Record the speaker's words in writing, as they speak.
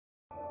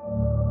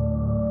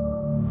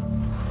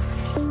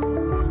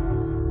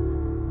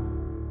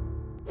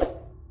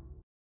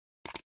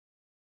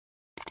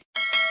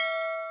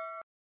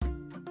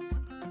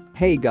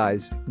Hey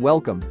guys,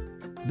 welcome.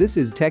 This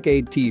is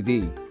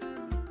Techaidtv.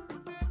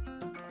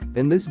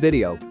 In this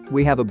video,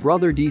 we have a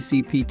Brother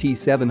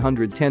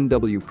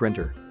DCP-T710W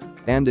printer.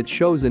 And it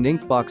shows an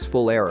Inkbox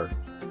full error.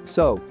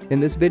 So, in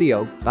this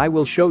video, I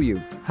will show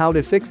you how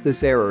to fix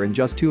this error in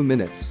just 2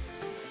 minutes.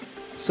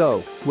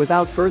 So,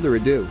 without further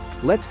ado,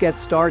 let's get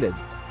started.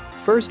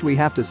 First we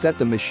have to set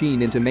the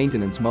machine into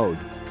maintenance mode.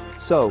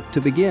 So,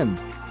 to begin,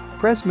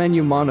 press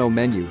mono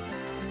menu.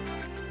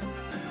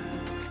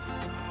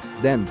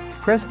 Then,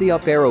 press the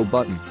up arrow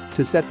button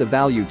to set the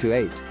value to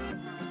 8.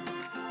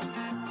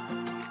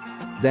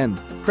 Then,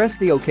 press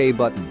the OK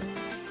button.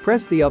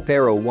 Press the up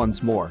arrow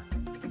once more.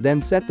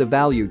 Then set the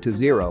value to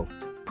 0.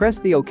 Press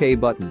the OK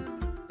button.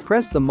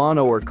 Press the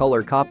mono or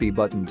color copy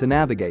button to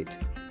navigate.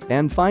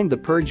 And find the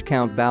purge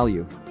count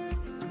value.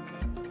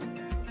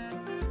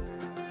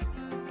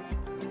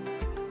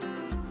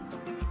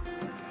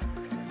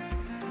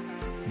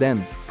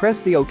 Then,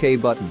 press the OK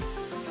button.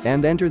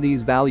 And enter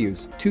these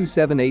values,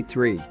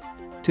 2783.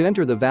 To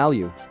enter the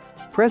value,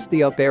 press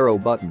the up arrow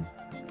button.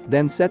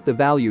 Then set the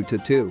value to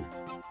 2.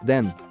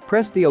 Then,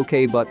 press the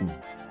OK button.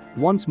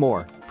 Once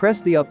more,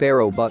 press the up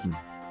arrow button.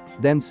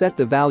 Then set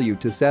the value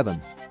to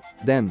 7.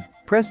 Then,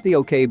 press the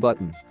OK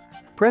button.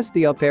 Press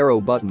the up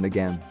arrow button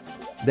again.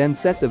 Then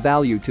set the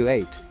value to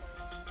 8.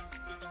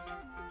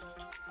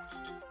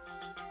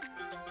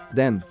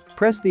 Then,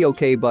 press the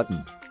OK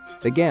button.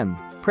 Again,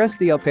 press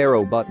the up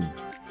arrow button.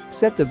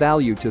 Set the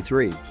value to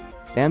 3.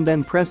 And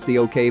then press the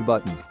OK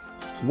button.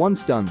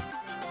 Once done,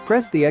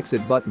 press the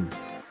exit button.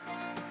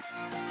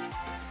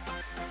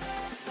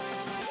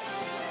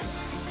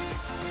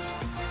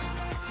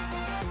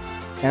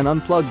 And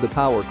unplug the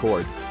power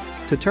cord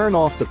to turn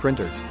off the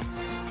printer.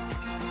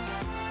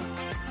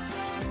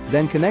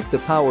 Then connect the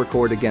power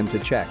cord again to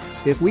check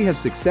if we have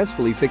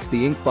successfully fixed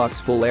the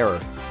Inkbox full error.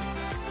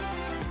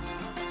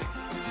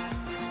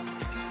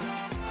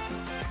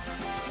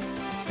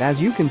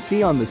 As you can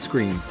see on the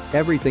screen,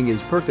 everything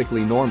is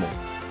perfectly normal.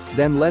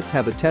 Then let's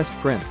have a test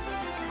print.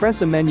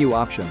 Press a menu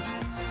option.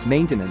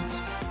 Maintenance.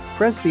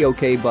 Press the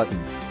OK button.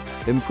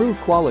 Improve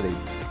quality.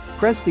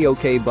 Press the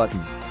OK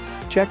button.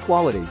 Check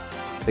quality.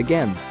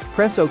 Again,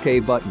 press OK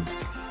button.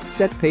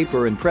 Set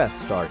paper and press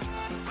start.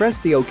 Press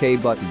the OK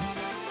button.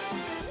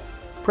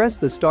 Press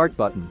the start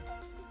button.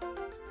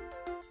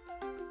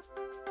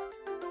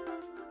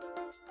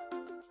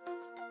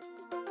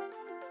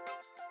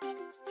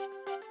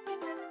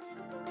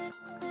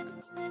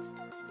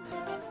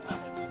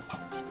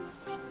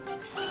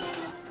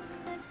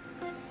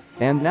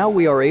 And now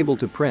we are able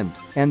to print,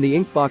 and the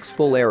Inkbox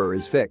full error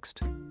is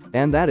fixed.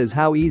 And that is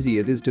how easy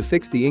it is to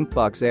fix the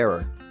Inkbox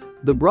error.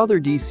 The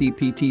Brother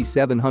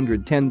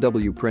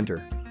DCP-T710W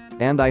printer.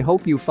 And I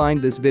hope you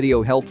find this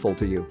video helpful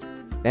to you.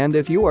 And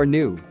if you are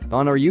new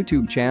on our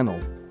YouTube channel,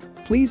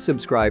 please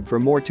subscribe for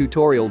more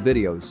tutorial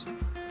videos.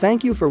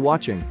 Thank you for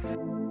watching.